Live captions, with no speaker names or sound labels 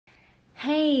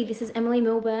Hey, this is Emily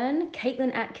Milburn,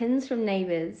 Caitlin Atkins from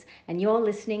Neighbours, and you're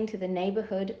listening to the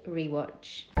Neighbourhood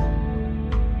Rewatch.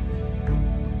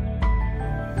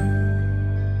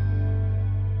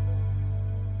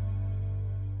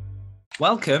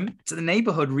 Welcome to the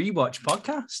Neighbourhood Rewatch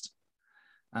podcast.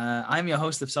 I'm your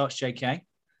host of sorts, JK.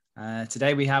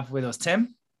 Today we have with us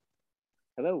Tim.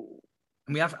 Hello.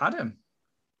 And we have Adam.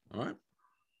 All right.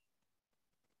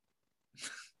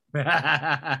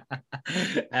 I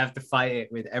have to fight it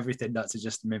with everything not to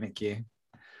just mimic you.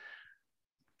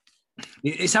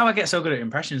 It's how I get so good at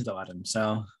impressions though, Adam.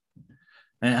 So,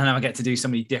 and I get to do so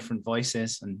many different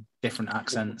voices and different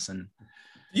accents. And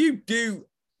you do.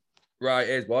 Right,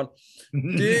 here's one.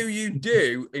 Do you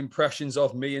do impressions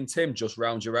of me and Tim just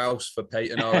round your house for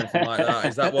Peyton or anything like that?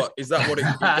 Is that what it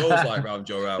goes like round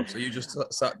your house? Are you just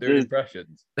sat doing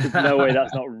impressions? There's no way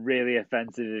that's not really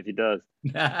offensive if he does.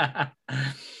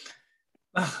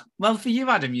 Well, for you,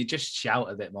 Adam, you just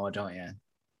shout a bit more, don't you?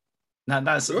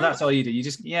 That's all you do. You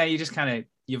just kind of,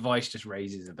 your voice just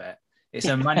raises a bit. It's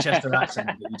a Manchester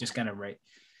accent, but you just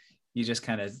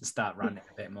kind of start ranting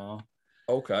a bit more.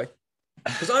 Okay.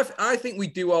 Because I think we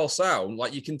do all sound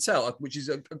like, you can tell, which is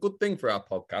a good thing for our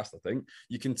podcast. I think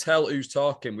you can tell who's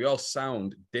talking. We all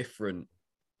sound different.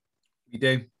 We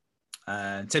do.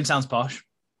 Tim sounds posh,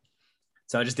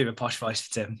 so I just do a posh voice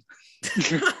for Tim.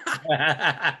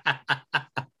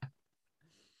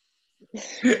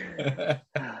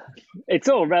 It's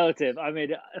all relative. I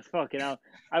mean, fucking hell.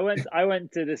 I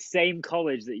went to the same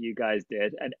college that you guys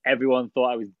did, and everyone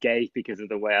thought I was gay because of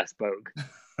the way I spoke.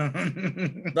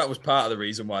 That was part of the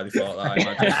reason why they thought that, I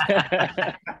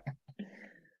imagine.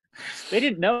 They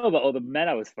didn't know about all the men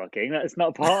I was fucking. That's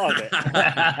not part of it.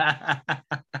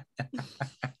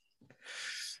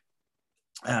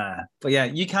 But yeah,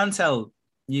 you can tell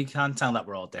that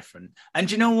we're all different. And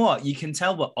do you know what? You can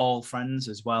tell we're all friends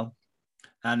as well.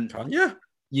 And yeah,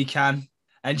 you can.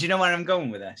 And do you know where I'm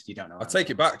going with this? You don't know. I'll take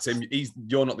it back, Tim.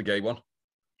 You're not the gay one.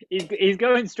 He's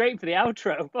going straight for the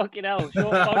outro. Fucking hell,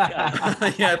 short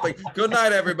podcast. Yeah, good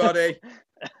night, everybody.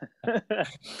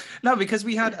 No, because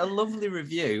we had a lovely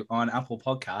review on Apple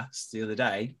Podcasts the other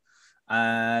day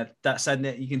that said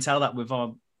that you can tell that we've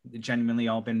all genuinely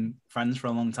all been friends for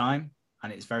a long time,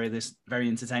 and it's very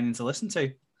entertaining to listen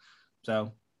to.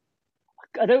 So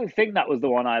I don't think that was the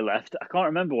one I left. I can't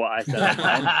remember what I said.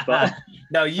 But...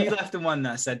 No, you left the one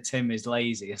that said Tim is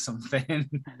lazy or something.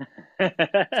 No,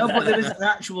 but there was an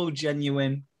actual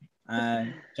genuine. Oh,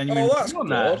 that's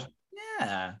good.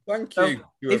 Yeah. Thank you.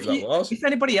 If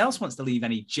anybody else wants to leave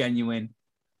any genuine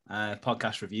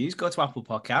podcast reviews, go to Apple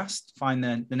Podcast, find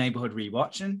the Neighbourhood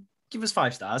Rewatch, and give us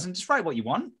 5 stars and just write what you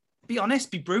want. Be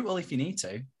honest, be brutal if you need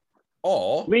to.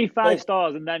 Or leave 5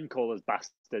 stars and then call us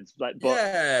bastards. But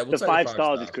yeah, the 5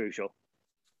 stars is crucial.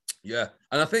 Yeah,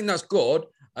 and I think that's good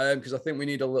because I think we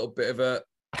need a little bit of a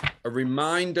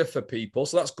reminder for people.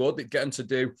 So that's good. Get them to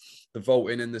do the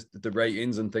voting and the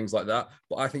ratings and things like that.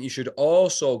 But I think you should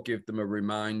also give them a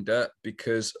reminder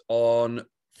because on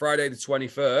Friday the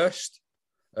 21st,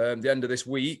 the end of this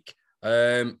week,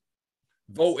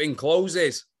 voting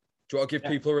closes. Do you want to give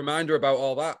people a reminder about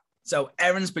all that? So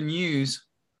Erinsborough News,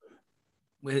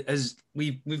 as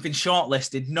we've been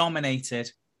shortlisted,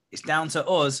 nominated. It's down to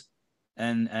us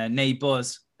and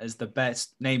Neighbours as the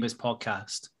best Neighbours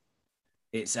podcast.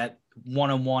 It's a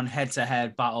one-on-one,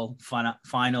 head-to-head battle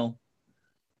final.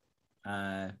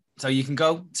 So you can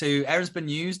go to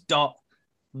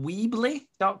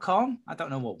erinsboroughnews.weebly.com. I don't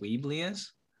know what Weebly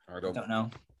is. I don't know.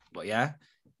 But yeah,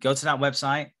 go to that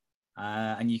website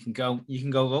and you can go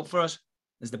vote for us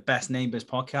as the best Neighbours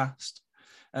podcast.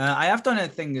 I have done a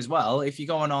thing as well. If you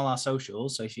go on all our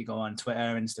socials, so if you go on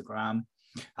Twitter, Instagram,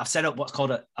 I've set up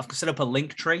a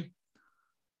link tree.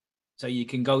 So you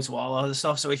can go to all other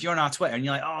stuff. So if you're on our Twitter and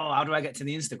you're like, oh, how do I get to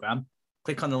the Instagram?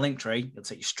 Click on the link tree. It'll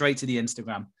take you straight to the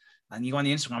Instagram. And you go on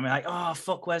the Instagram and you're like, oh,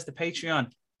 fuck, where's the Patreon?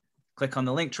 Click on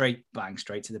the link tree, bang,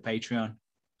 straight to the Patreon.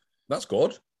 That's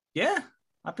good. Yeah.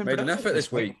 I've been made an effort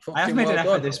this week. I have made an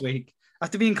effort this week.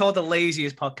 After being called the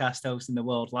laziest podcast host in the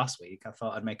world last week, I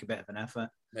thought I'd make a bit of an effort.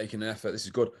 Making an effort. This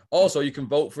is good. Also, you can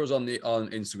vote for us on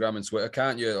Instagram and Twitter,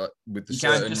 can't you? Like, with the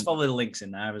can just follow the links in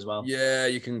there as well. Yeah,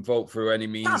 you can vote through any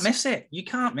means. You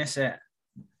can't miss it.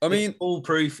 I mean, it's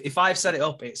foolproof. If I've set it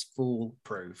up, it's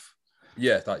foolproof.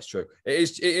 Yeah, that's true.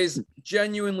 It is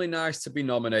genuinely nice to be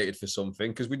nominated for something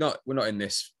because we're not in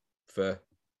this for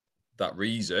that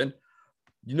reason.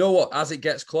 You know what? As it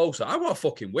gets closer, I want to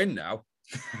fucking win now.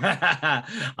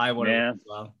 I want to win as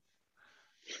well.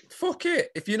 Fuck it.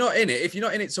 If you're not in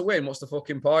it to win, what's the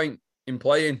fucking point in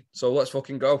playing? So let's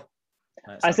fucking go.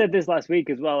 I said this last week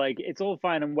as well. Like, it's all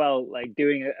fine and well, like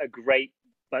doing a great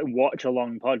like watch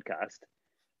along podcast,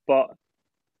 but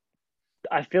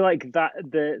I feel like that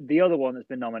the other one that's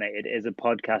been nominated is a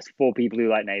podcast for people who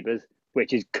like Neighbours,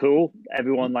 which is cool.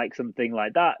 Everyone likes something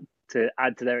like that to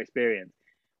add to their experience.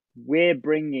 We're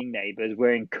bringing Neighbours,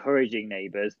 we're encouraging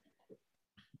Neighbours,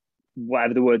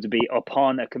 whatever the words would be,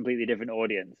 upon a completely different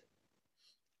audience.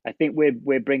 I think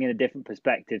we're bringing a different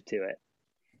perspective to it.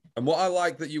 And what I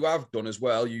like that you have done as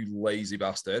well, you lazy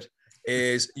bastard,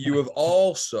 is you have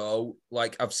also,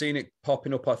 like, I've seen it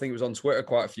popping up, I think it was on Twitter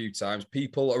quite a few times.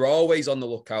 People are always on the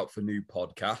lookout for new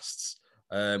podcasts,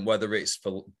 whether it's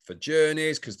for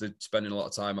journeys, because they're spending a lot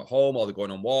of time at home, or they're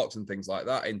going on walks and things like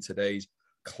that in today's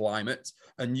climate.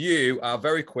 And you are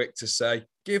very quick to say,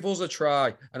 give us a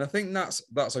try. And I think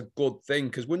that's a good thing,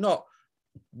 because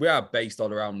we are based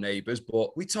on around Neighbours,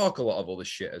 but we talk a lot of other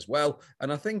shit as well.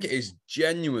 And I think it is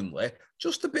genuinely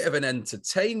just a bit of an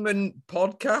entertainment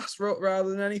podcast rather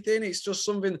than anything. It's just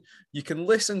something you can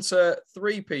listen to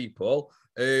three people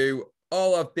who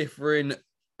all have different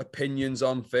opinions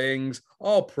on things,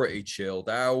 all pretty chilled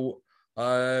out.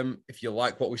 If you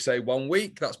like what we say one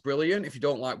week, that's brilliant. If you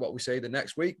don't like what we say the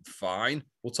next week, fine.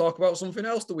 We'll talk about something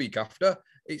else the week after.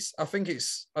 I think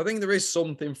there is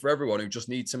something for everyone who just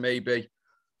needs to maybe,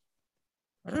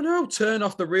 I don't know, turn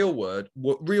off the real world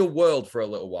for a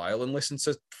little while and listen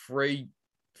to three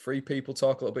people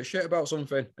talk a little bit shit about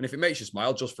something. And if it makes you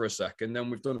smile just for a second, then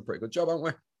we've done a pretty good job, haven't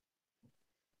we?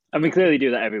 And we clearly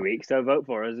do that every week. So vote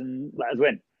for us and let us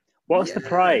win. What's the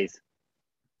prize?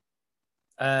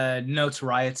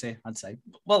 Notoriety, I'd say.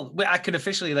 Well, I could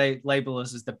officially label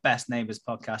us as the best Neighbours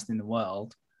podcast in the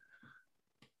world.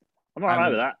 I'm all right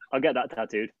with that. I'll get that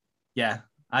tattooed. Yeah.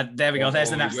 There we go.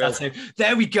 There's the next tattoo.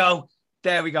 There we go.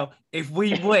 If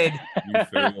we win,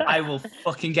 I will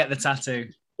fucking get the tattoo.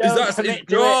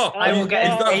 I will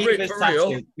get a Neighbours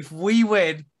tattoo. If we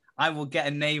win, I will get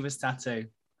a Neighbours tattoo.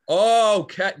 Oh,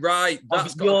 okay, right.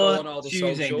 That's got to go on all the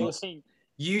socials.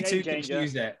 You two can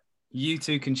choose it. You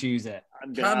two can choose it.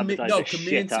 Can me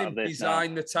and Tim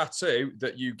design the tattoo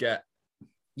that you get?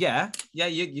 Yeah.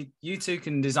 You two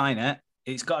can design it.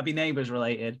 It's got to be Neighbours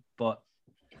related, but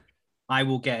I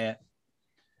will get it.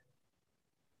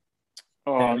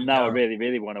 Oh, now I really,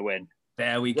 really want to win.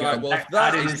 There we go. Right, well,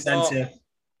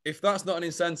 if that's not an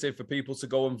incentive for people to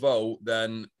go and vote,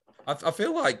 then I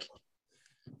feel like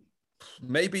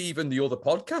maybe even the other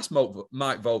podcast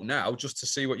might vote now just to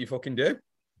see what you fucking do.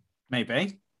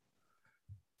 Maybe.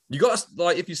 You got to,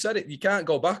 like, if you said it, you can't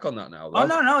go back on that now. Though. Oh,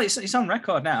 no, it's on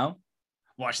record now.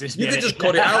 Watch this. You can just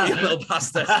cut it out, you little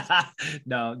bastard.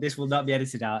 No, this will not be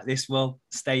edited out. This will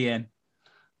stay in.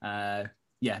 No,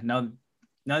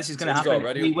 this is going to happen.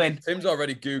 If we win. Tim's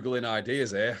already Googling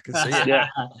ideas here. I can see it. Yeah.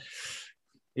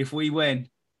 If we win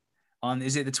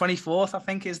is it the 24th, I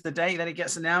think is the date that it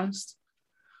gets announced?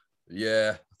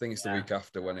 Yeah, I think it's the week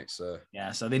after when it's...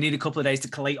 Yeah, so they need a couple of days to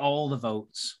collate all the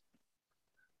votes.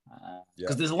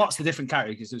 Because there's lots of different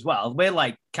categories as well. We're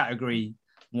like category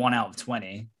 1 out of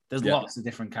 20. There's lots of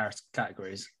different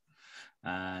categories.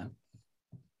 Yeah.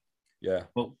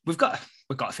 But we've got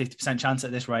a 50% chance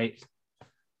at this rate.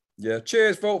 Yeah,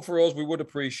 cheers, vote for us. We would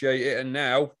appreciate it. And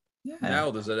now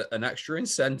there's an extra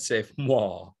incentive.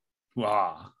 Wow.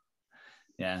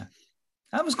 Yeah.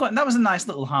 That was a nice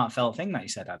little heartfelt thing that you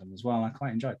said, Adam, as well. I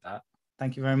quite enjoyed that.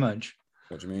 Thank you very much.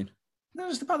 What do you mean? No,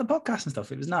 just about the podcast and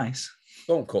stuff. It was nice.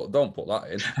 Don't put that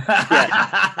in.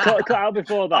 Cut out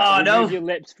before that. Oh,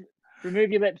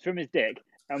 Remove your lips from his dick.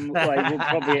 And we'll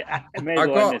probably end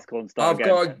this call and start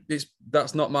again.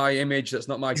 That's not my image. That's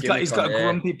not my gimmick. He's got a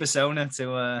grumpy persona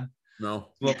to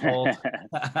uphold.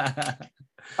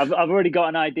 I've already got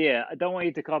an idea. I don't want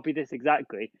you to copy this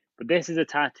exactly, but this is a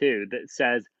tattoo that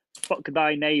says "fuck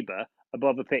thy neighbour"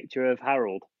 above a picture of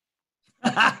Harold.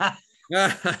 Will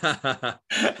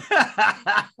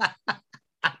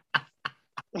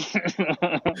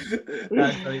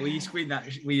you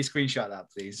screenshot that,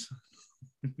 please?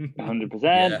 100%.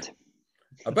 Yeah.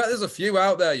 I bet there's a few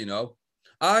out there, you know.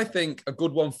 I think a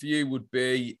good one for you would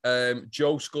be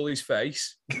Joe Scully's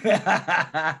face,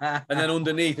 and then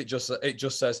underneath it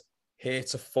just says "here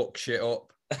to fuck shit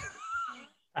up."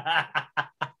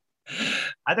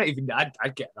 I'd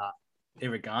get that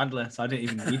irregardless. I don't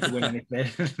even need to win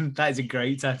anything. That is a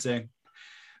great tattoo.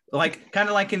 Kind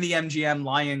of like in the MGM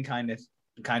Lion kind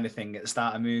of thing at the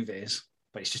start of movies,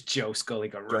 but it's just Joe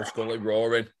Scully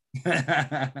roaring.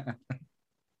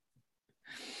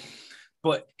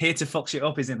 But "here to fuck shit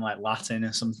up" is in like Latin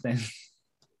or something.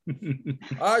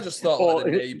 I just thought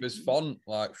the Neighbours font,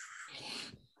 like.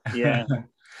 Yeah.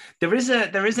 There is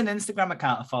an Instagram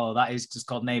account I follow that is just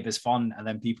called Neighbours Font, and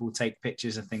then people take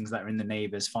pictures of things that are in the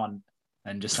Neighbours font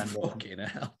and just send them. Fucking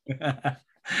hell.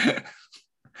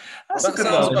 That's That a good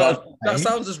sounds, one. about, that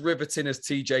sounds as riveting as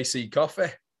TJC coffee.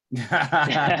 Did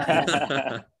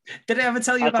I ever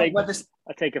tell you about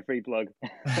I'll take a free plug.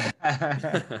 Did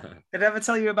I ever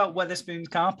tell you about Weatherspoon's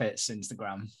Carpets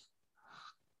Instagram?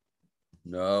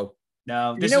 No.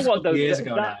 No, You this know was a what couple though? years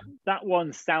ago now. That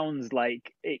one sounds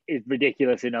like it is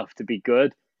ridiculous enough to be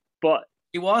good, but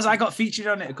It was. I got featured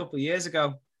on it a couple of years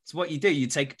ago. So what you do, you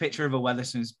take a picture of a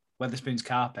Weatherspoon's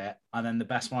carpet, and then the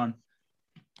best one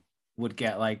would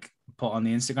get like put on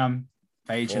the Instagram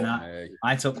page. And that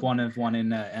I took one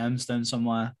in Elmstone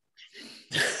somewhere.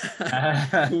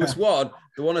 There was one.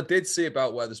 The one I did see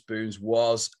about Weatherspoons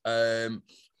was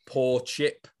poor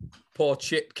chip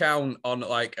count on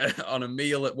like on a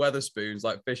meal at Weatherspoons,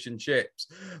 like fish and chips.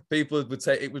 People would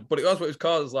say it was, but it was what it was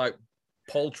called. It was like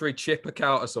poultry chip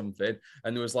account or something,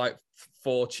 and there was like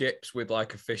 4 chips with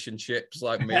like a fish and chips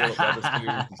like meal at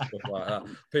Weatherspoons and stuff like that.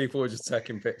 People were just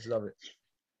taking pictures of it.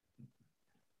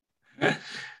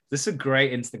 There's some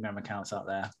great Instagram accounts out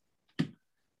there.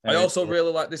 I also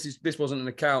really like this wasn't an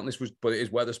account, but it is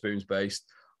Weatherspoons based.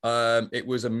 It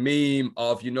was a meme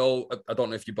of, I don't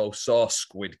know if you both saw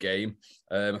Squid Game.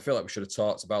 I feel like we should have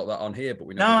talked about that on here, but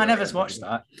we never. No, I never watched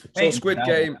that. So Squid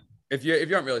Game, if you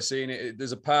haven't really seen it,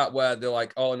 there's a part where they're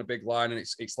like all in a big line, and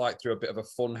it's like through a bit of a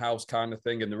fun house kind of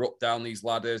thing, and they're up down these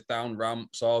ladders, down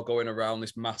ramps, all going around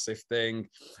this massive thing,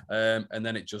 and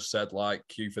then it just said like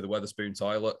queue for the Weatherspoon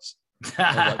toilets.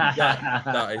 Like,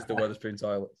 that is the Weatherspoon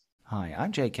toilets. Hi,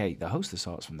 I'm JK, the host of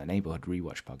sorts from the Neighborhood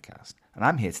Rewatch podcast, and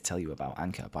I'm here to tell you about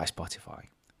Anchor by Spotify.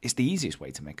 It's the easiest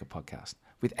way to make a podcast,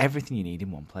 with everything you need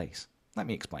in one place. Let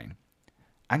me explain.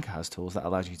 Anchor has tools that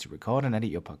allows you to record and edit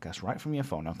your podcast right from your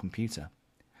phone or computer.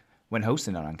 When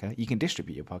hosting on Anchor, you can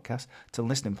distribute your podcast to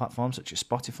listening platforms such as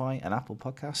Spotify and Apple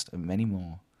Podcast and many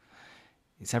more.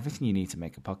 It's everything you need to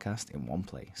make a podcast in one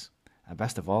place. And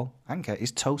best of all, Anchor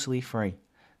is totally free.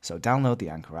 So download the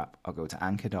Anchor app or go to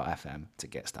anchor.fm to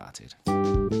get started.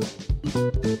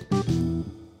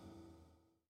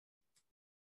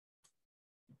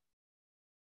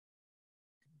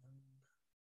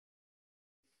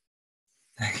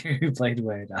 Who played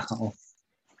Weird Al?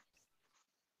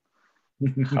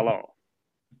 Hello.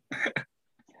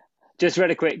 Just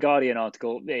read a quick Guardian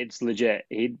article. It's legit.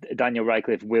 Daniel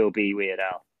Radcliffe will be Weird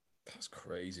Al. That's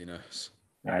craziness.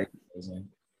 Right. Crazy.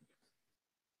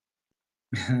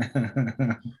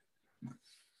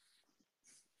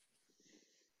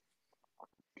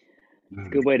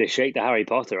 Good way to shake the Harry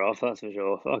Potter off, that's for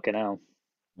sure. Fucking hell.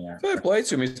 Yeah. Fair play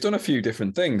to him. He's done a few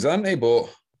different things, hasn't he?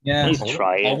 But Yeah. He's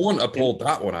trying. I wouldn't have pulled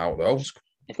that one out though.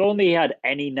 If only he had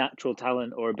any natural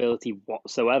talent or ability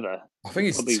whatsoever. I think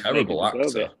he's Probably a terrible make him go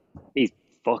actor. bit. He's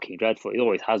fucking dreadful. He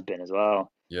always has been as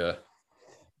well. Yeah.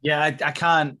 Yeah, I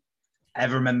can't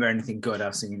ever remember anything good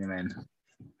I've seen him in.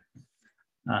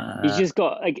 He's just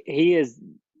got he is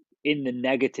in the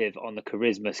negative on the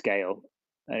charisma scale,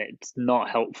 and it's not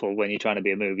helpful when you're trying to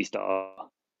be a movie star.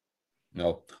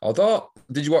 No.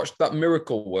 Did you watch that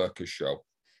Miracle Workers show?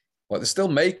 Like they're still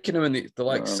making them, and they're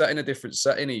like setting a different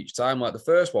setting each time. Like the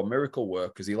first one, Miracle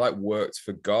Workers, he like worked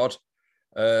for God.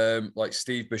 Like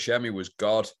Steve Buscemi was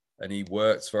God, and he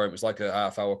worked for him. It was like a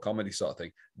half-hour comedy sort of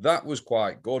thing. That was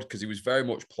quite good because he was very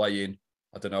much playing,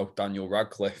 I don't know, Daniel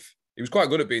Radcliffe. He was quite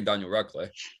good at being Daniel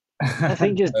Radcliffe. I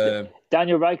think just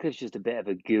Daniel Radcliffe's just a bit of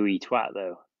a gooey twat,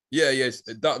 though. Yeah, yes,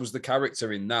 that was the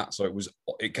character in that. So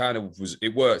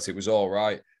it worked. It was all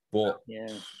right. But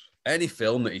any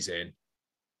film that he's in,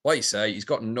 like you say, he's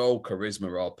got no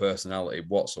charisma or personality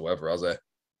whatsoever, has he? I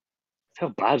feel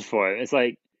bad for him. It's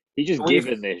like he's just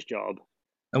given this job.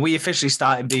 Are we officially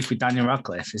starting beef with Daniel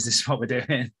Radcliffe? Is this what we're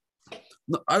doing?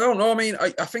 No, I don't know. I mean, I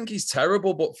think he's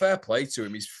terrible, but fair play to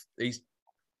him. He's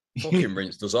fucking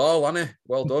rinsed us all, hasn't he?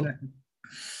 Well done.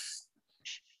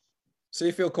 See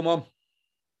if he'll come on.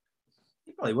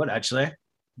 He probably would actually.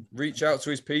 Reach out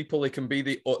to his people. He can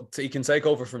take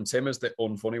over from Tim as the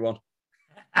unfunny one.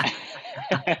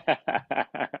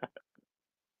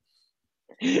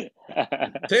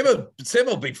 Tim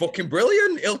will be fucking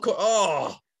brilliant. He'll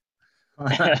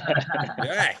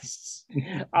yes.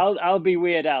 I'll be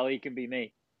Weird Al. He can be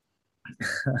me.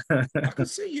 I could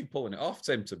see you pulling it off,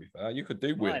 Tim. To be fair, you could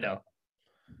do Weird Al.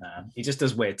 Nah, he just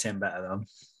does Weird Tim better though.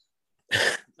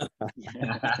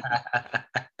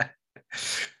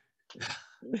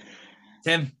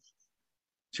 Tim,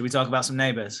 should we talk about some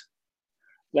neighbours?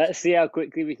 Let's see how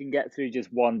quickly we can get through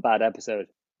just one bad episode.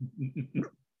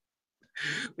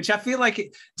 Which I feel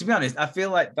like, to be honest, I feel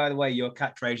like, by the way, your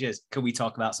catchphrase is, can we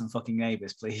talk about some fucking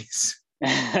neighbours, please?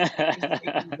 I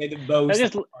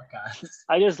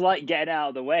just like getting out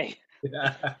of the way.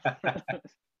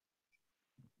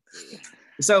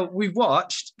 So we've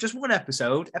watched just one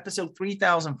episode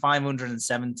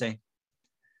 3570,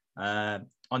 on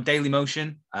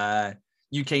Dailymotion,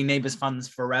 UK Neighbours Fans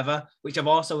Forever, which I've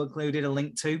also included a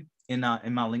link to in my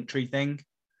Linktree thing.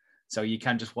 So you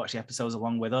can just watch the episodes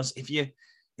along with us. If you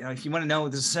want to know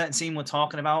there's a certain scene we're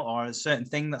talking about or a certain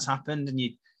thing that's happened and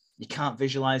you can't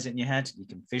visualize it in your head, you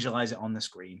can visualize it on the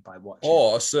screen by watching.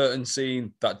 Or a certain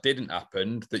scene that didn't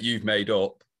happen that you've made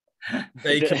up.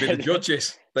 They can be the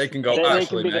judges. They can go,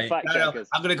 actually, mate.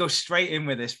 I'm going to go straight in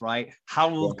with this, right?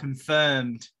 Harold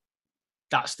confirmed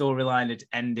that storyline had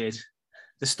ended.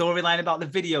 The storyline about the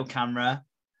video camera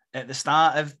at the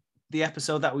start of the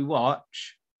episode that we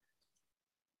watch,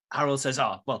 Harold says,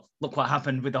 oh, well, look what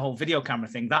happened with the whole video camera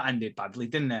thing. That ended badly,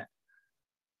 didn't it?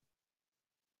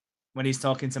 When he's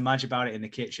talking to Madge about it in the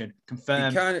kitchen.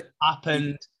 Confirmed,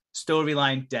 happened,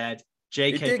 storyline dead.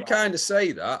 JK. He did kind of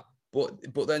say that.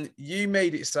 But then you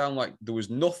made it sound like there was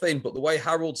nothing. But the way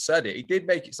Harold said it, he did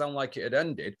make it sound like it had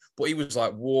ended. But he was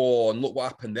like, "Whoa!" And look what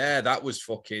happened there. That was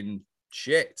fucking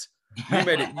shit. You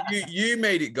made it. you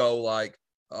made it go like,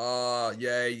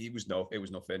 yeah, it was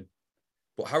nothing."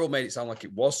 But Harold made it sound like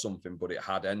it was something, but it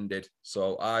had ended.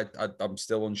 So I'm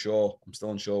still unsure. I'm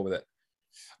still unsure with it.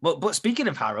 But speaking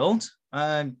of Harold,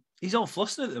 he's all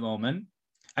flustered at the moment,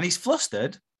 and he's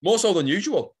flustered more so than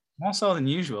usual.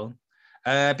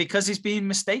 Because he's being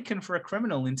mistaken for a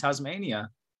criminal in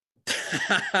Tasmania.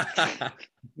 I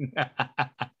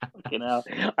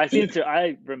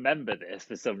remember this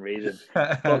for some reason.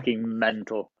 Fucking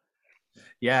mental.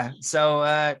 Yeah.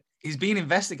 So he's being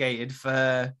investigated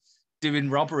for doing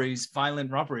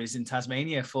violent robberies in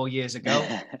Tasmania 4 years ago.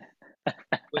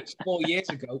 Which 4 years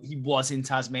ago he was in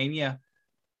Tasmania.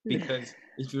 Because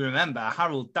if you remember,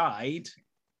 Harold died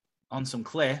on some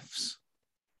cliffs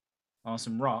or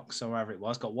some rocks or wherever it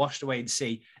was, got washed away in the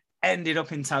sea, ended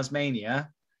up in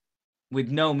Tasmania with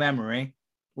no memory,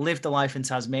 lived a life in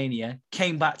Tasmania,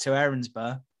 came back to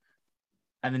Erinsborough,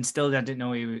 and then still didn't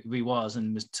know who he was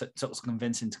and was took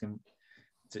convincing to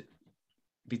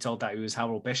be told that he was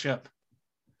Harold Bishop.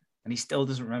 And he still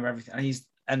doesn't remember everything.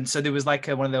 And so there was like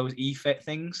one of those e-fit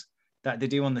things that they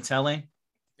do on the telly.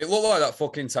 It looked like that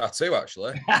fucking tattoo,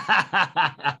 actually.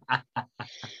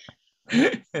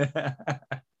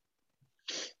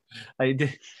 And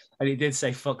he did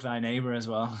say "fuck thy neighbor" as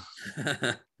well.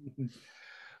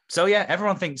 So yeah,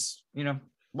 everyone thinks,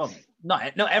 well,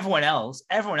 not everyone else.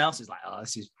 Everyone else is like, oh,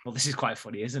 this is quite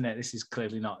funny, isn't it? This is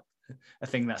clearly not a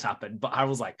thing that's happened. But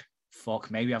Harold's like, fuck,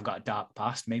 maybe I've got a dark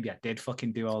past. Maybe I did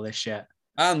fucking do all this shit.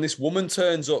 And this woman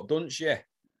turns up, doesn't she?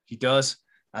 She does.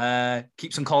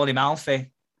 Keeps on calling him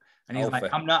Alfie. And he's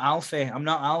like, I'm not Alfie.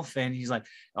 And he's like,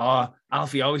 oh,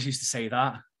 Alfie always used to say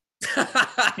that. You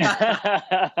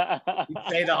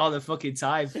say that all the fucking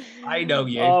time. I know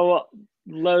you. Oh, what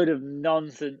load of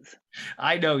nonsense.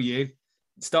 I know you.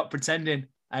 Stop pretending.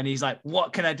 And he's like,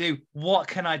 what can I do?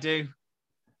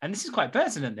 And this is quite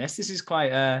pertinent. This is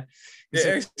quite it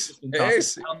is.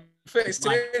 Fits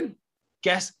in.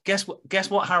 Guess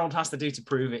what Harold has to do to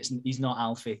prove he's not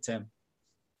Alfie, Tim.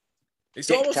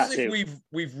 It's almost as if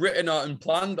we've written out and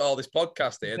planned all this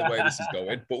podcast here, the way this is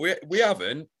going, but we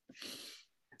haven't.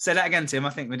 Say that again, Tim. I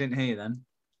think we didn't hear you then.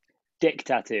 Dick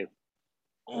tattoo.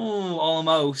 Oh,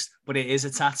 almost, but it is a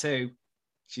tattoo.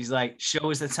 She's like, show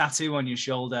us the tattoo on your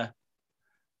shoulder.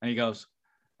 And he goes,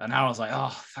 and Harold's like,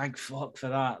 oh, thank fuck for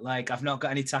that. Like, I've not got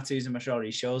any tattoos on my shoulder.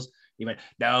 He went,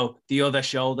 no, the other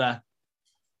shoulder.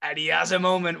 And he has a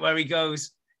moment where he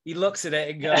looks at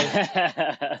it and goes,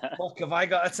 fuck, have I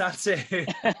got a tattoo?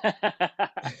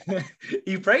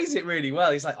 He praised it really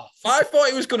well. He's like, oh, I thought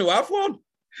he was going to have one.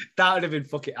 That would have been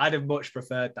fucking, I'd have much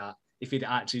preferred that if he'd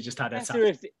actually just had a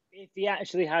tattoo. If he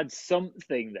actually had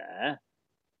something there,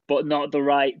 but not the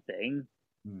right thing.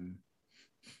 And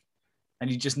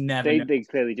you just never. They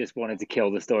clearly just wanted to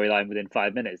kill the storyline within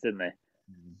 5 minutes, didn't they?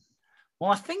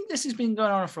 Well, I think this has been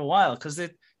going on for a while because a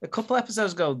couple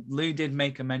episodes ago, Lou did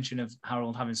make a mention of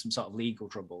Harold having some sort of legal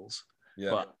troubles.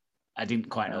 Yeah. But I didn't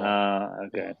quite know.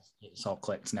 Okay. It's all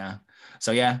clicked now.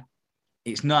 So yeah,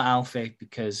 it's not Alfie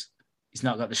because he's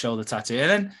not got the shoulder tattoo. And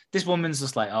then this woman's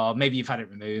just like, oh, maybe you've had it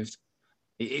removed.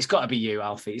 It's got to be you,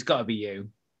 Alfie. It's got to be you.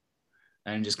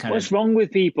 And just kind What's wrong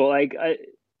with people? Like,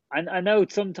 I know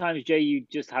sometimes, Jay, you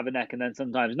just have a neck and then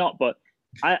sometimes not, but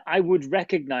I would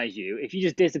recognize you if you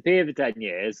just disappear for 10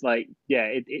 years. Like, yeah,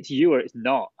 it's you or it's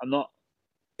not. I'm not.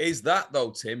 Is that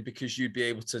though, Tim? Because you'd be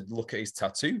able to look at his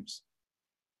tattoos,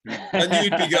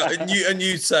 and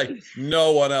you'd say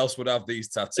no one else would have these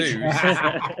tattoos.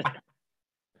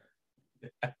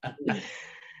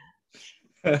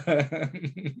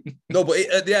 No, but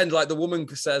at the end, like the woman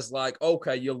says, like,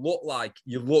 okay, you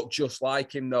look just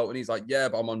like him, though. And he's like, yeah,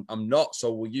 but I'm not.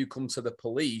 So will you come to the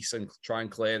police and try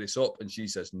and clear this up? And she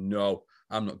says, no,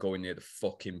 I'm not going near the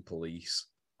fucking police.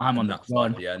 I'm on that's the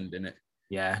run. Like the end, innit?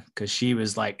 Yeah, because she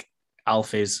was like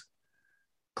Alfie's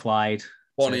Clyde.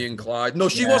 Bonnie and Clyde. No,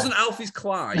 she wasn't Alfie's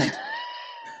Clyde.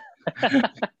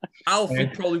 Alfie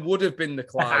probably would have been the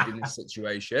Clyde in this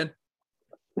situation.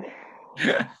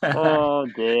 Oh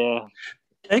dear.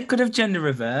 They could have gender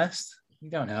reversed. You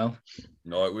don't know.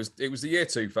 No, it was the year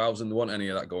 2000. There wasn't any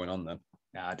of that going on then.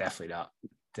 No, definitely not.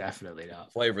 Definitely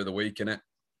not. Flavor of the week, innit?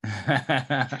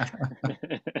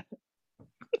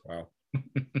 Wow.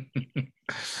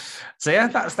 So yeah,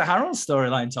 that's the Harold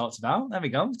storyline talked about. There we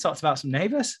go. We talked about some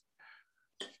neighbours.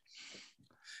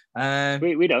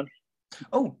 We don't.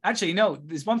 Oh, actually, no.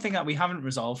 There's one thing that we haven't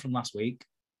resolved from last week.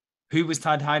 Who was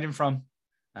Tad hiding from?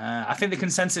 I think the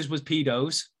consensus was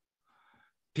pedos.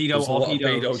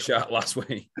 Pedo chat last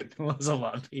week. There was a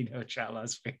lot of pedo chat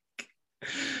last week.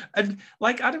 And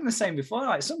like Adam was saying before,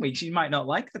 like some weeks you might not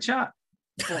like the chat.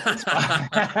 If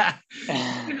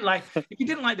you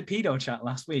didn't like the pedo chat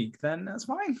last week, then that's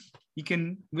fine.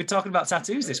 We're talking about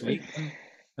tattoos this week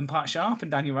and Pat Sharp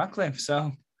and Daniel Radcliffe.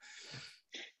 So,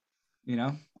 you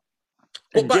know.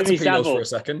 Put back to pedos for a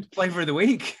second. Flavor of the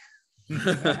week.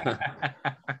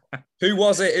 Who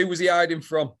was it? Who was he hiding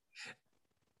from?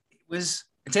 It was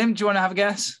Tim. Do you want to have a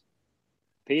guess?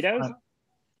 Pedos?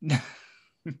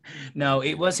 No,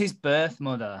 it was his birth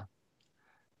mother.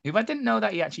 Who I didn't know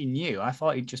that he actually knew. I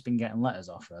thought he'd just been getting letters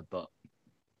off her, but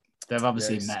they've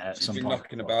obviously met at some point. She's been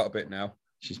knocking about a bit now.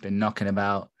 She's been knocking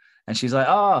about, and she's like,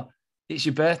 "Oh, it's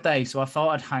your birthday, so I thought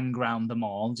I'd hang around the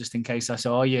mall just in case I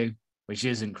saw you," which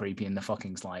isn't creepy in the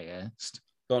fucking slightest.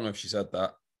 Don't know if she said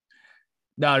that.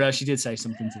 No, she did say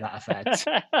something to that effect.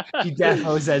 She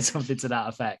definitely said something to that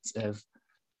effect of,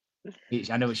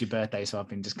 I know it's your birthday, so I've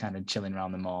been just kind of chilling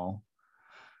around the mall.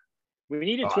 We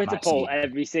need a Twitter poll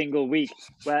every single week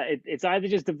where it's either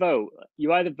just a vote.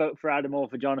 You either vote for Adam or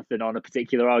for Jonathan on a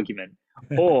particular argument,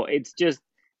 or it's just,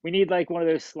 we need like one of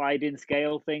those sliding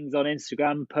scale things on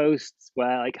Instagram posts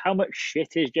where like, how much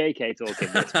shit is JK talking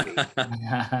this week?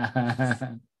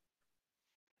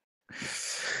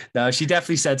 No, she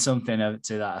definitely said something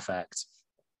to that effect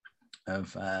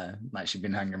of like she'd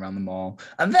been hanging around the mall.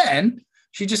 And then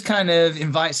she just kind of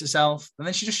invites herself and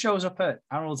then she just shows up at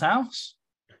Harold's house.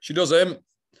 She doesn't.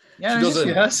 Yeah, she doesn't.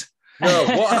 She does. No,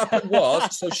 what happened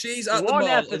was, so she's at the mall.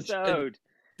 Episode.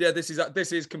 Yeah,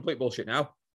 this is complete bullshit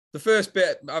now. The first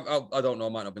bit, I don't know, I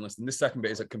might not have been listening. This second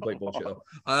bit is a complete bullshit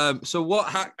though. So what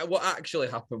actually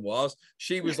happened was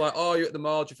she was like, "Oh, you're at the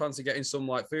mall. Do you fancy getting some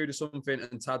like food or something?"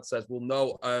 And Tad says, "Well,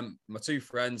 no. My two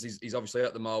friends, he's obviously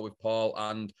at the mall with Paul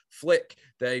and Flick.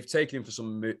 They've taken him for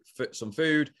some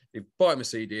food. They've bought him a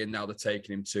CD, and now they're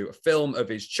taking him to a film of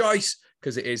his choice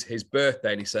because it is his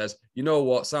birthday." And he says, "You know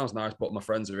what? Sounds nice, but my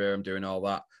friends are here. I'm doing all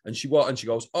that." And she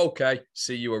goes, "Okay,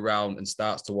 see you around," and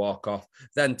starts to walk off.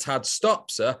 Then Tad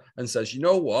stops her and says, "You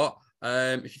know what?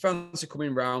 If you fancy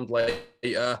coming round later,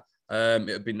 it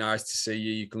would be nice to see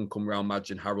you. You can come round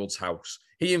Madge and Harold's house."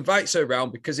 He invites her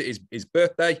around because it is his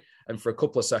birthday. And for a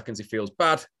couple of seconds, he feels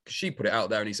bad because she put it out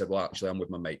there and he said, "Well, actually, I'm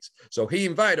with my mates." So he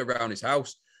invited her around his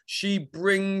house. She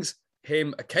brings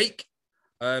him a cake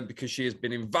because she has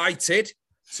been invited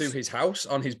to his house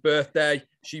on his birthday.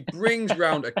 She brings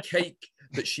round a cake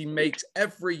that she makes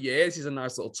every year. This is a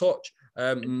nice little touch.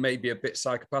 Maybe a bit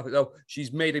psychopathic though.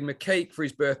 She's made him a cake for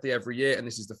his birthday every year, and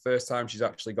this is the first time she's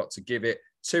actually got to give it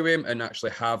to him and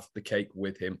actually have the cake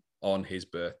with him on his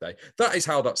birthday. That is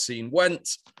how that scene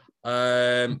went,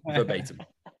 verbatim.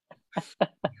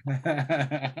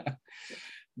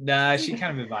 Nah, she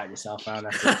kind of invited herself out.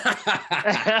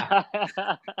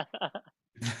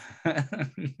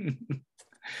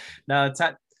 No,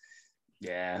 Tad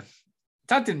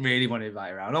didn't really want to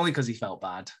invite her around, only because he felt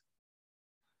bad.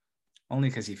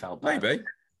 Maybe.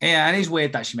 Yeah, and it's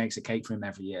weird that she makes a cake for him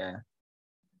every year,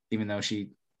 even though she,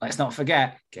 let's not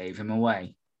forget, gave him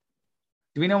away.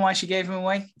 Do we know why she gave him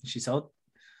away? She told.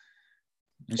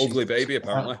 Ugly baby,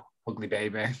 apparently. Ugly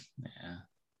baby. Yeah.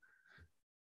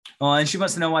 Oh, and she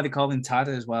wants to know why they call him Tad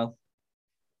as well.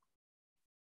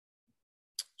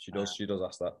 She does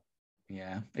ask that.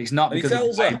 Yeah. It's not because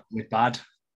he's bad,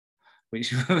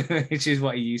 which is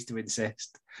what he used to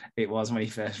insist it was when he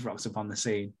first rocked up on the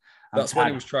scene. That's when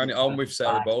he was trying it on with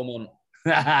Sarah Beaumont.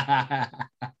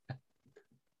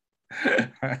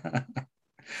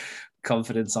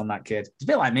 Confidence on that kid. It's a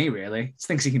bit like me, really. Just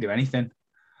thinks he can do anything.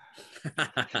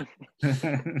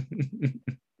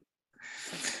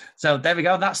 So there we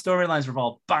go. That storyline's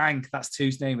revolved. Bang. That's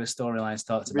two neighbours storylines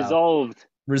talked about. Resolved.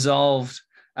 resolved.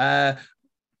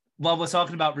 While we're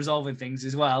talking about resolving things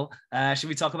as well, should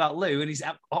we talk about Lou and his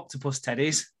octopus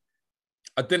teddies?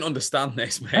 I didn't understand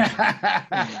this, mate.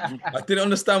 I didn't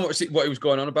understand what he was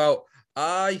going on about.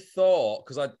 I thought,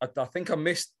 because I think I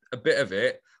missed a bit of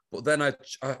it, but then I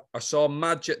saw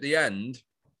Madge at the end.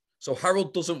 So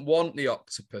Harold doesn't want the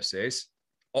octopuses.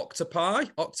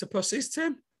 Octopuses,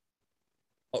 Tim?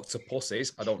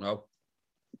 Octopuses, I don't know.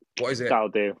 What is it? That'll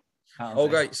do.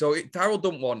 Okay, so Harold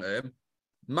don't want him.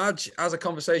 Madge has a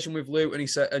conversation with Lou,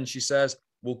 and she says,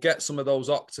 "We'll get some of those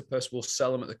octopus. We'll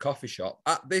sell them at the coffee shop."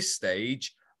 At this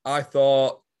stage, I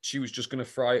thought she was just going to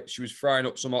fry. She was frying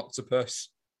up some octopus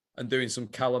and doing some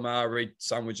calamari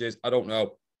sandwiches. I don't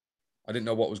know. I didn't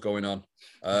know what was going on.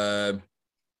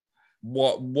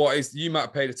 What is? You might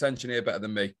have paid attention here better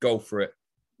than me. Go for it.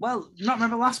 Well, not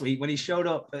remember last week when he showed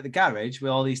up at the garage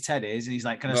with all these teddies, and he's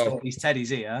like, "Can I store these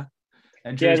teddies here?"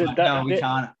 And Drew's like, "No, we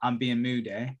can't. I'm being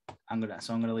moody. I'm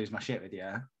gonna lose my shit with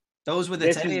you." Those were the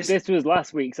teddies. This was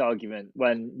last week's argument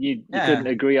when you couldn't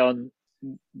agree on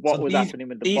what was happening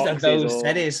with the boxes. These are those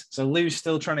teddies. So Lou's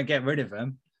still trying to get rid of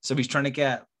them. So he's trying to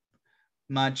get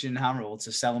Madge and Harold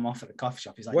to sell them off at the coffee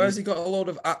shop. He's like, "Where's he got a load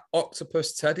of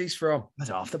octopus teddies from?" I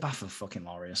don't know, off the back of fucking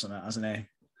lorry or something, hasn't he?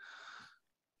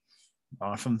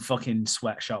 Or from fucking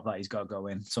sweatshop that he's got to go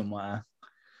in somewhere.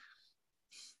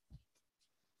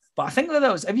 But I think that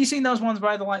those, have you seen those ones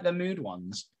where they're like the mood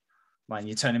ones? Like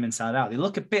you turn them inside out. They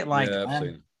look a bit like, yeah, I've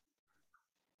seen.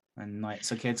 And like,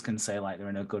 so kids can say like they're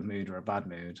in a good mood or a bad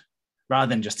mood, rather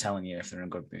than just telling you if they're in a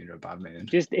good mood or a bad mood.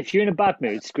 Just if you're in a bad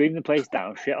mood, scream the place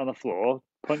down, shit on the floor,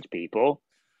 punch people.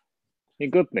 In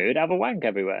good mood, have a wank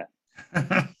everywhere.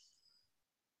 There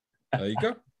you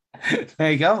go.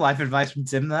 There you go. Life advice from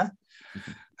Tim there.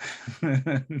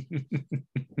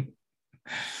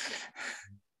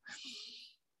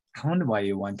 I wonder why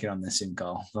you're wanking on this in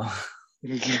golf. So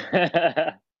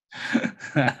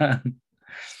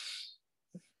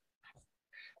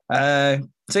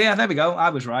yeah, there we go. I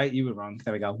was right. You were wrong.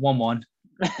 There we go. 1-1.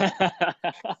 1-1.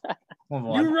 You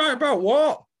were right about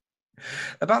what?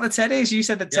 About the teddies. You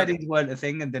said the teddies weren't a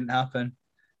thing and didn't happen.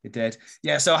 It did.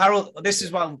 Yeah. So Harold, this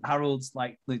is why Harold's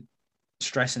like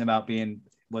stressing about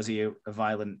was he a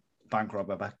violent bank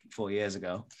robber back 4 years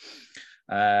ago?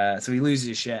 So he loses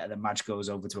his shit, and then Madge goes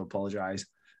over to apologize,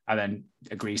 and then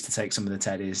agrees to take some of the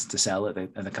teddies to sell at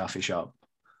the coffee shop.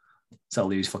 So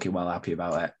Lou's fucking well happy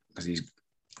about it because he's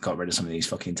got rid of some of these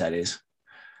fucking teddies.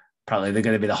 Probably they're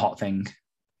going to be the hot thing,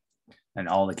 and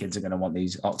all the kids are going to want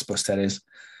these octopus teddies.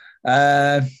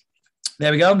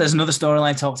 There we go. There's another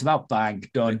storyline talked about. Bang,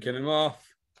 done. Picking him off.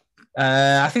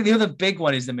 I think the other big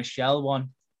one is the Michelle one.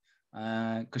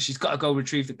 Because she's got to go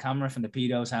retrieve the camera from the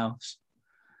pedo's house.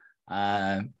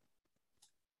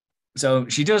 So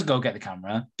she does go get the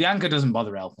camera. Bianca doesn't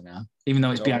bother helping her, even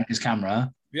though it's Bianca's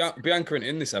camera. Bianca ain't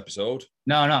in this episode.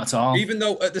 No, not at all. Even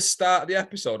though at the start of the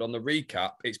episode, on the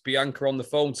recap, it's Bianca on the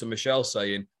phone to Michelle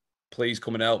saying, "Please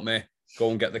come and help me. Go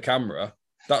and get the camera."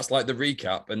 That's like the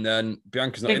recap. And then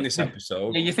Bianca's not in this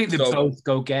episode. Yeah, you think they both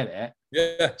go get it.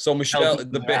 Yeah, so Michelle,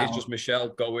 the bit is just Michelle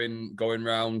going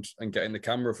round and getting the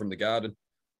camera from the garden.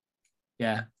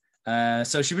 Yeah.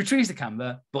 So she retrieves the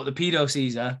camera, but the pedo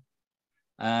sees her.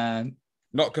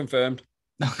 Not confirmed.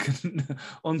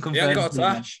 Unconfirmed. He hasn't got a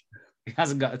tash. He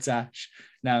hasn't got a tash.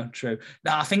 No, true.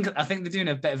 No, I think they're doing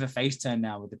a bit of a face turn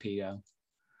now with the pedo.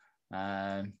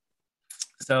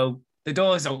 So the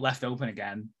doors are left open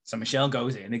again. So Michelle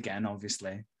goes in again,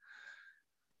 obviously.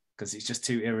 Because it's just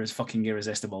too fucking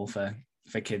irresistible for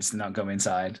kids to not go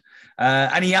inside.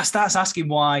 And he starts asking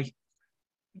why.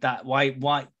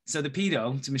 So the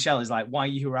pedo to Michelle is like, "Why are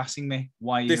you harassing me?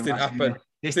 Why are you This didn't happen. Me?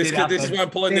 This is why I'm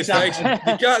pulling this face.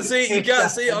 You can't see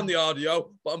it on the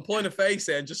audio, but I'm pulling a face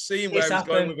here and just seeing where he's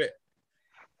going with it.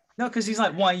 No, because he's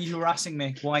like, "Why are you harassing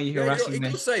me? Why are you harassing me?"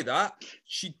 He does say that.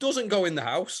 She doesn't go in the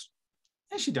house.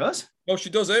 Yeah, she does. No, she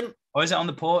doesn't. Or is it on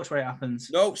the porch where it happens?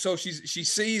 No, so she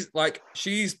sees, like,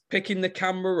 she's picking the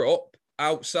camera up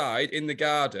outside in the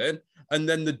garden, and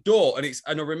then the door, and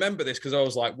I remember this because I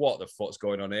was like, what the fuck's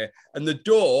going on here? And the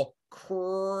door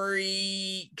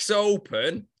creaks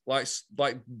open, like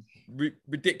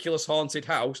ridiculous haunted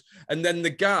house, and then the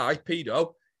guy,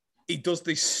 pedo, he does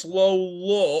this slow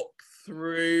look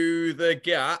through the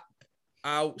gap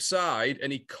outside,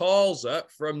 and he calls her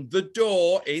from the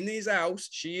door in his house.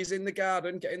 She is in the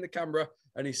garden getting the camera,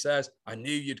 and he says, "I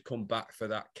knew you'd come back for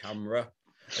that camera."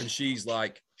 And she's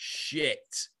like,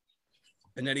 "Shit."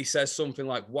 And then he says something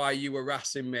like, "Why are you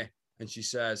harassing me?" And she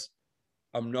says,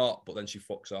 "I'm not," but then she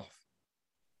fucks off.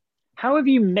 How have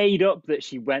you made up that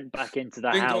she went back into the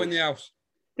house? Didn't go in the house.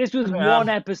 This was one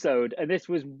episode, and this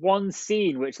was one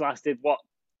scene which lasted, what,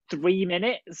 3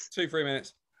 minutes. 2-3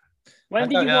 minutes. When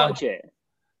did you watch it?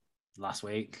 Last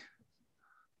week.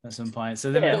 At some point. So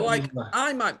Yeah. But like,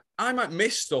 I might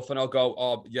miss stuff and I'll go,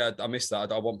 oh yeah, I missed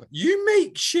that. I want. You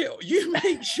make shit up. You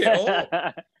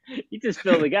just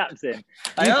fill the gaps in.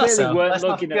 I You also clearly weren't let's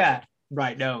not looking forget,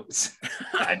 write notes.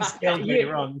 I'm still getting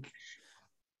it wrong.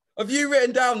 Have you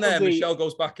written down there? Probably- Michelle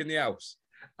goes back in the house.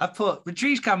 I put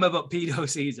retrieve camera but pedo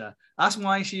Caesar. That's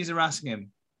why she's harassing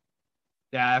him.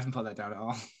 Yeah, I haven't put that down at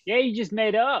all. Yeah, you just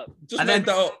made it up. Just And made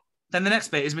that up. Then the next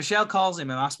bit is Michelle calls him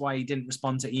and asks why he didn't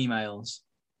respond to emails.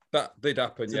 That did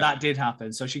happen. So Yeah, that did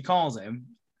happen. So she calls him.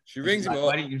 she rings him Like, up.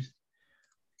 why don't you?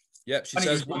 Yep, she why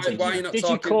don't says, you why respond are to you not Did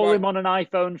talking? you call Why- him on an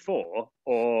iPhone 4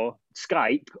 or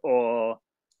Skype or?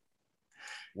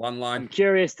 I'm Landline?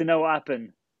 curious to know what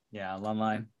happened. Yeah,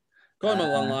 landline. Call him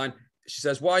on landline. She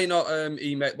says, why are you not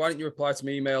email? Why didn't you reply to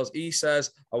my emails? He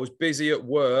says, I was busy at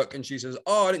work. And she says,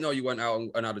 oh, I didn't know you went out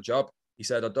and had a job. He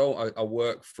said, I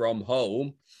work from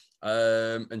home.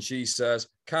 And she says,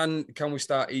 can we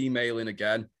start emailing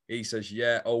again? He says,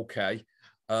 yeah, okay.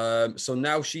 So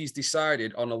now she's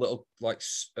decided on a little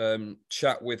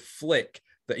chat with Flick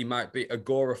that he might be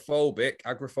agoraphobic.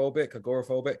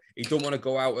 He don't want to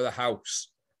go out of the house.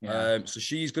 Yeah. So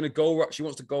she's going to go. She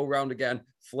wants to go round again.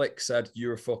 Flick said,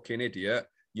 "You're a fucking idiot.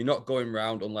 You're not going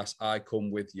round unless I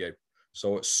come with you."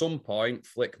 So at some point,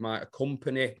 Flick might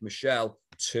accompany Michelle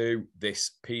to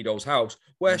this pedo's house,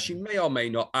 where she may or may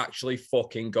not actually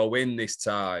fucking go in this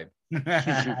time.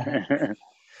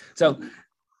 So,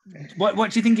 what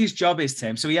do you think his job is,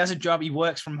 Tim? So he has a job. He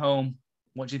works from home.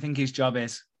 What do you think his job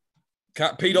is?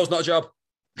 Pedo's not a job.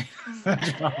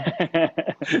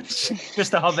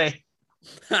 Just a hobby.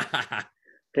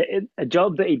 A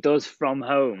job that he does from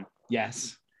home.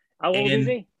 Yes. How old is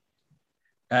he?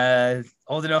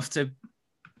 Old enough to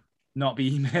not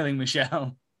be emailing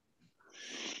Michelle.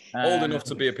 Old enough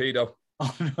to be a pedo.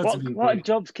 What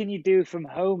jobs can you do from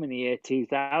home in the year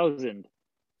 2000?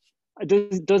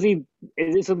 Does he?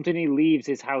 Is it something he leaves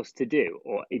his house to do,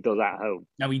 or he does at home?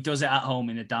 No, he does it at home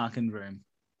in a darkened room.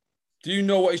 Do you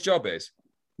know what his job is?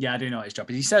 Yeah, I do know what his job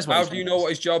is. He says what. How do you know what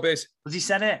his job is? Because he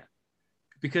said it.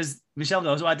 Because Michelle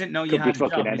goes, "Well, I didn't know you Could had be a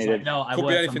job." fucking He's anything. like, "No, I Could be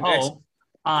work from anything. home.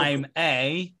 I'm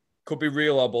a." Could be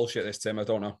real or bullshit. This Tim, I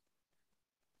don't know.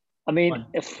 I mean, Fine,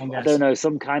 if I I guess. don't know,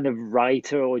 some kind of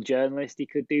writer or journalist he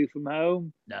could do from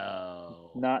home.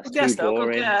 No. That's Good guess, too though.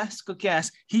 boring. Good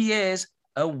guess. He is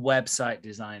a website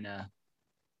designer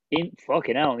In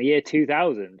fucking hell, in the year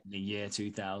 2000. in the year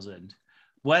 2000.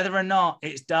 Whether or not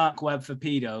it's dark web for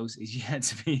pedos is yet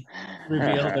to be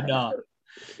revealed or not.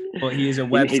 But he is a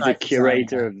website He's a curator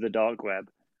designer. of the dark web.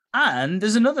 And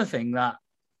there's another thing that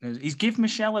he's given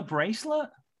Michelle a bracelet.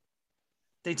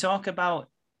 They talk about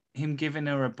him giving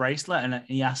her a bracelet and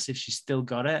he asks if she's still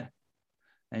got it.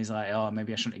 And he's like, oh,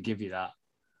 maybe I shouldn't give you that.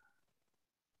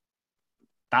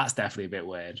 That's definitely a bit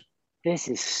weird. This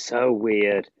is so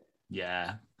weird.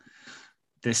 Yeah.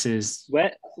 This is...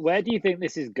 Where do you think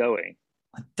this is going?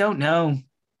 I don't know.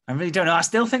 I really don't know. I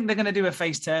still think they're going to do a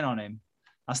face turn on him.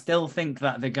 I still think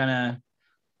that they're going to...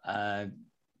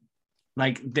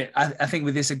 I think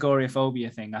with this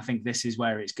agoraphobia thing, I think this is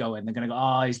where it's going. They're going to go,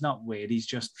 oh, he's not weird. He's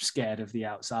just scared of the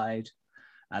outside.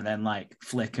 And then like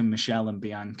Flick and Michelle and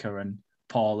Bianca and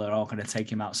Paul are all going to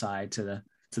take him outside to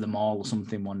the mall or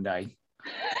something one day.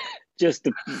 Just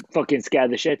to fucking scare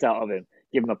the shit out of him.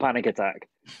 Give him a panic attack.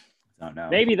 I don't know.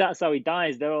 Maybe that's how he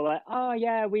dies. They're all like, oh,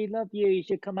 yeah, we love you. You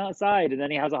should come outside. And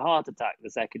then he has a heart attack the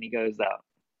second he goes out.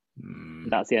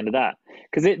 That's the end of that.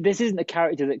 Because this isn't a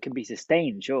character that can be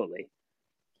sustained, surely.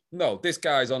 No, this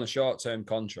guy's on a short-term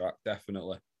contract,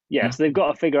 definitely. Yeah, so they've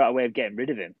got to figure out a way of getting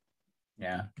rid of him.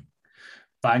 Yeah.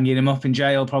 Banging him up in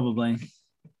jail, probably.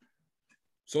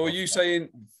 So are you saying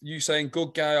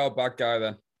good guy or bad guy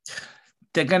then?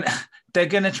 They're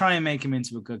gonna try and make him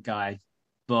into a good guy,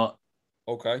 but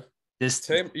Okay. this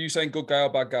Tim, are you saying good guy or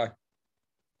bad guy?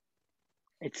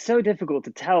 It's so difficult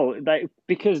to tell, like,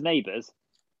 because Neighbours,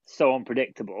 so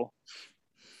unpredictable,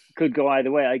 could go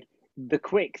either way. Like, the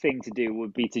quick thing to do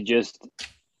would be to just,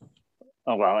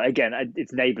 oh well, again,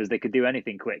 it's Neighbours. They could do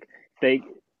anything quick.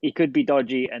 He could be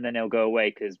dodgy and then he'll go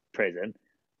away because prison,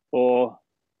 or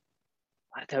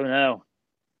I don't know.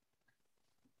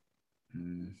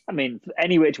 I mean,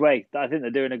 any which way, I think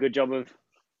they're doing a good job of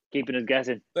keeping us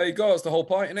guessing. There you go. That's the whole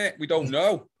point, innit? We don't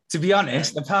know. To be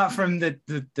honest, apart from the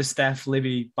Steph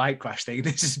Libby bike crash thing,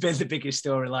 this has been the biggest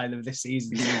storyline of this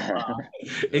season.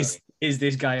 Is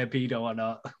this guy a pedo or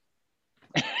not?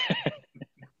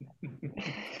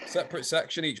 Separate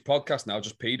section each podcast now,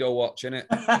 just pedo watching it.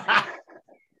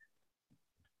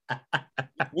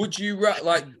 Would you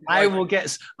I will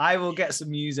get some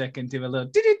music and do a little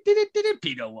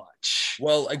pedo watch.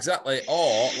 Well, exactly.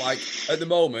 Or like at the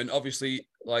moment, obviously,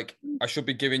 like I should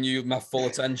be giving you my full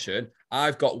attention.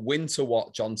 I've got Winter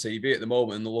Watch on TV at the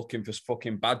moment, and they're looking for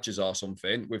fucking badges or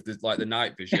something with the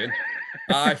night vision.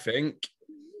 I think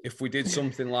if we did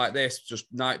something like this, just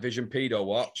night vision pedo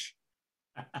watch.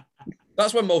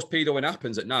 That's when most pedoing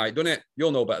happens at night, doesn't it?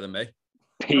 You'll know better than me.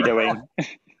 Pedoing.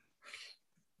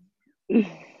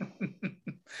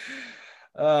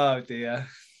 Oh dear.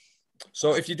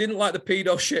 So if you didn't like the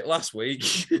pedo shit last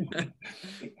week, you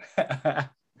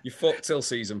fucked till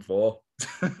season 4.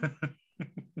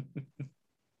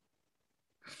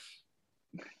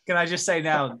 Can I just say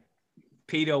now,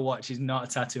 pedo watch is not a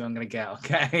tattoo I'm going to get,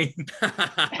 okay?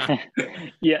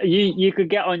 Yeah, you could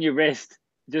get on your wrist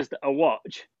just a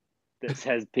watch that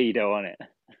says pedo on it.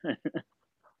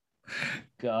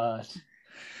 God.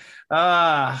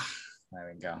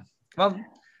 There we go. Well,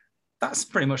 that's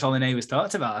pretty much all the neighbours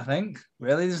talked about, I think.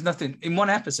 Really, there's nothing in one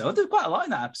episode. There's quite a lot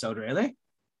in that episode, really.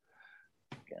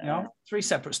 You know, 3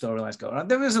 separate storylines going on.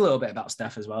 There was a little bit about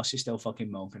Steph as well. She's still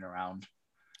fucking moping around.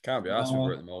 Can't be asked with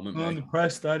her at the moment, I'm mate.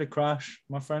 depressed. I had a crash.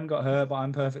 My friend got hurt, but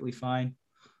I'm perfectly fine.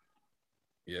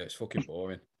 Yeah, it's fucking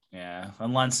boring. Yeah,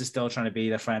 and Lance is still trying to be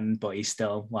their friend, but he's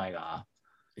still like,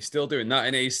 He's still doing that,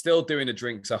 and he's still doing the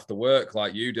drinks after work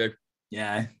like you do.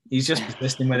 Yeah, he's just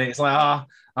persisting with it. It's like,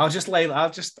 I'll just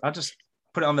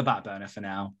put it on the back burner for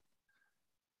now.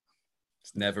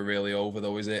 It's never really over,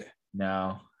 though, is it?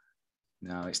 No,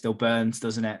 it still burns,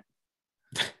 doesn't it?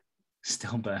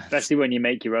 Still burns. Especially when you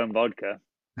make your own vodka.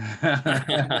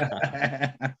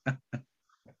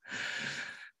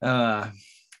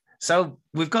 So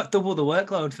we've got double the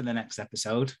workload for the next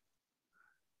episode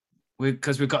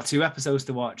because we've got 2 episodes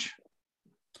to watch.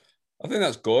 I think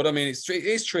that's good. I mean,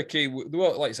 it's tricky.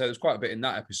 Like you said, there's quite a bit in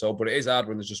that episode, but it is hard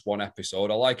when there's just one episode.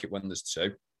 I like it when there's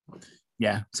 2.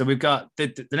 Yeah. So we've got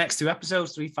the next 2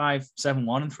 episodes,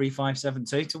 3571 and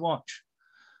 3572 to watch.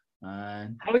 How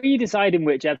are you deciding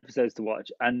which episodes to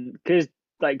watch? And because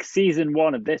like season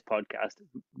 1 of this podcast,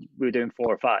 we were doing 4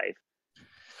 or 5.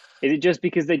 Is it just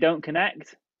because they don't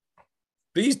connect?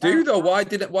 These do though. Why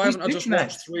haven't I just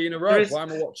watched 3 in a row? Why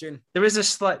am I watching? There is a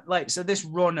slight so this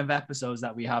run of episodes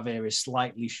that we have here is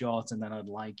slightly shorter than I'd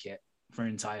like it for an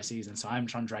entire season. So I'm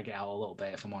trying to drag it out a little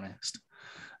bit, if I'm honest.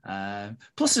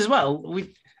 Plus, as well,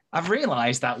 I've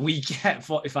realised that we get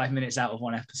 45 minutes out of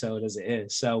one episode as it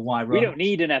is. So why run? We don't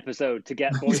need an episode to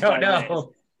get 45 minutes.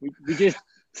 We just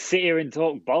sit here and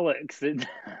talk bollocks.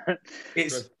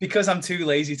 It's because I'm too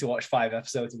lazy to watch 5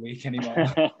 episodes a week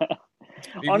anymore.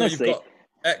 Honestly, you've got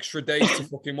extra days to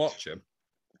fucking watch them.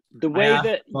 The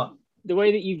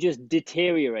way that you just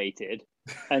deteriorated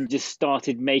and just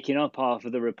started making up half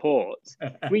of the reports,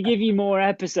 we give you more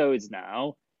episodes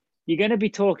now. You're going to be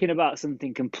talking about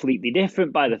something completely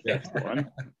different by the 5th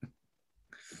one.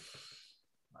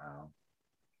 Wow.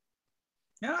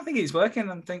 Yeah, I think it's working.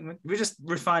 I think we're just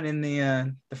refining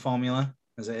the formula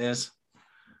as it is.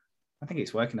 I think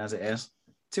it's working as it is.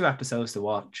 2 episodes to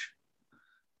watch.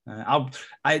 Do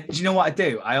you know what I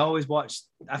do? I always watch.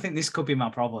 I think this could be my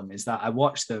problem is that I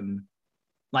watch them.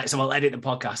 So I'll edit the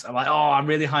podcast. I'm like, I'm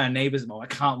really high on Neighbours at the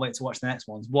moment. I can't wait to watch the next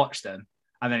ones. Watch them.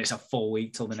 And then it's a full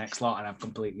week till the next lot, and I've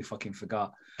completely fucking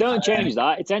forgot. Don't change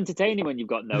that. It's entertaining when you've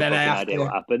got no fucking idea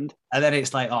what happened. And then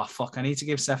it's like, oh, fuck, I need to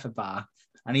give Seth a bar.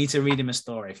 I need to read him a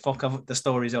story. Fuck, the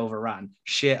story's overran.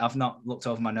 Shit, I've not looked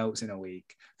over my notes in a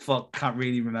week. Fuck, can't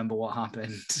really remember what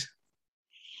happened.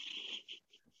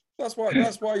 That's why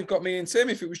you've got me and Tim.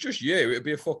 If it was just you, it'd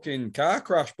be a fucking car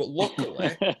crash. But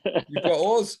luckily, you've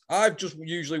got us. I've just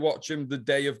usually watch him the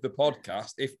day of the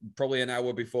podcast, if probably an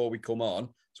hour before we come on.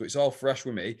 So it's all fresh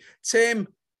with me. Tim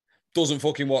doesn't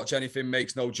fucking watch anything,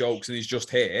 makes no jokes, and he's just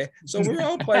here. So we're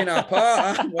all playing our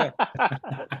part, aren't we?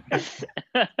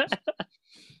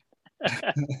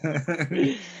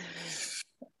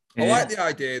 I like the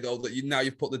idea, though, that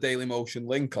you've put the Daily Motion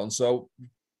link on. So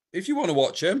if you want to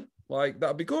watch him,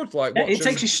 that'd be good. It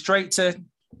takes you straight to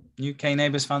UK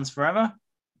Neighbours Fans Forever.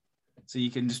 So you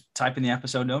can just type in the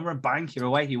episode number and bang, you're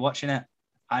away, you're watching it.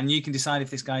 And you can decide if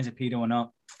this guy's a pedo or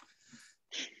not.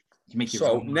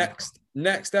 So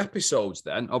next episodes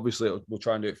then, obviously we'll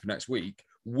try and do it for next week.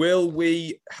 Will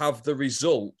we have the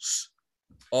results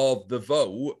of the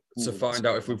vote to find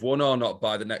out if we've won or not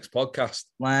by the next podcast?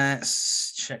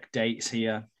 Let's check dates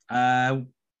here.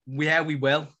 We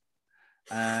will.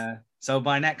 So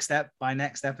by next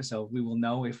episode, we will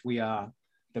know if we are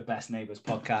the best Neighbours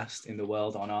podcast in the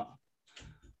world or not.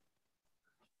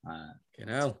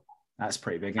 That's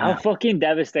pretty big. How fucking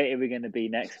devastated we're going to be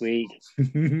next week. I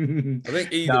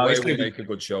think either way we make a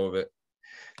good show of it.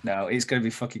 No, it's going to be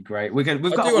fucking great. We've got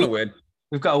want to win.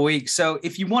 We've got a week. So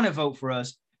if you want to vote for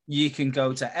us, you can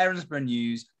go to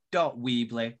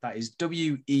erinsboronews.weebly. That is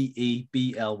weebly.com.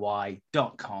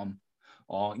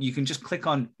 Or you can just click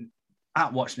on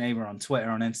 @WatchNeighbor on Twitter,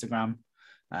 on Instagram,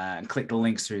 and click the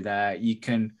links through there. You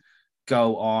can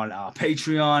go on our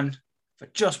Patreon for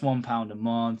just £1 a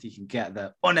month. You can get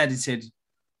the unedited,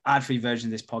 ad-free version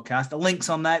of this podcast. The link's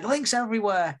on there. The link's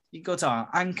everywhere. You can go to our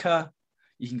Anchor.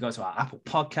 You can go to our Apple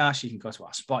Podcast. You can go to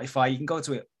our Spotify. You can go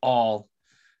to it all,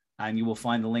 and you will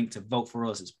find the link to vote for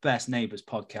us as Best Neighbours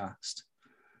Podcast.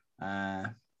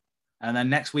 And then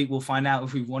next week, we'll find out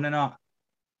if we've won or not.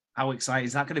 How exciting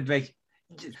is that going to be?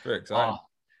 It's very exciting.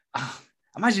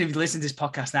 Imagine if you listen to this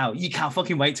podcast now. You can't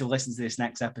fucking wait to listen to this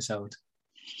next episode.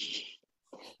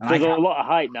 There's a lot of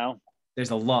hype now.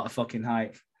 There's a lot of fucking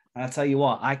hype. And I'll tell you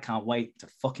what, I can't wait to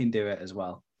fucking do it as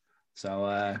well.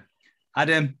 So,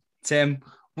 Adam, Tim,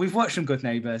 we've watched some good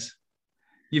neighbours.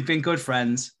 You've been good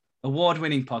friends,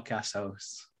 award-winning podcast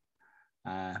hosts.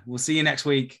 We'll see you next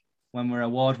week when we're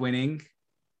award-winning.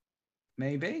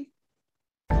 Maybe.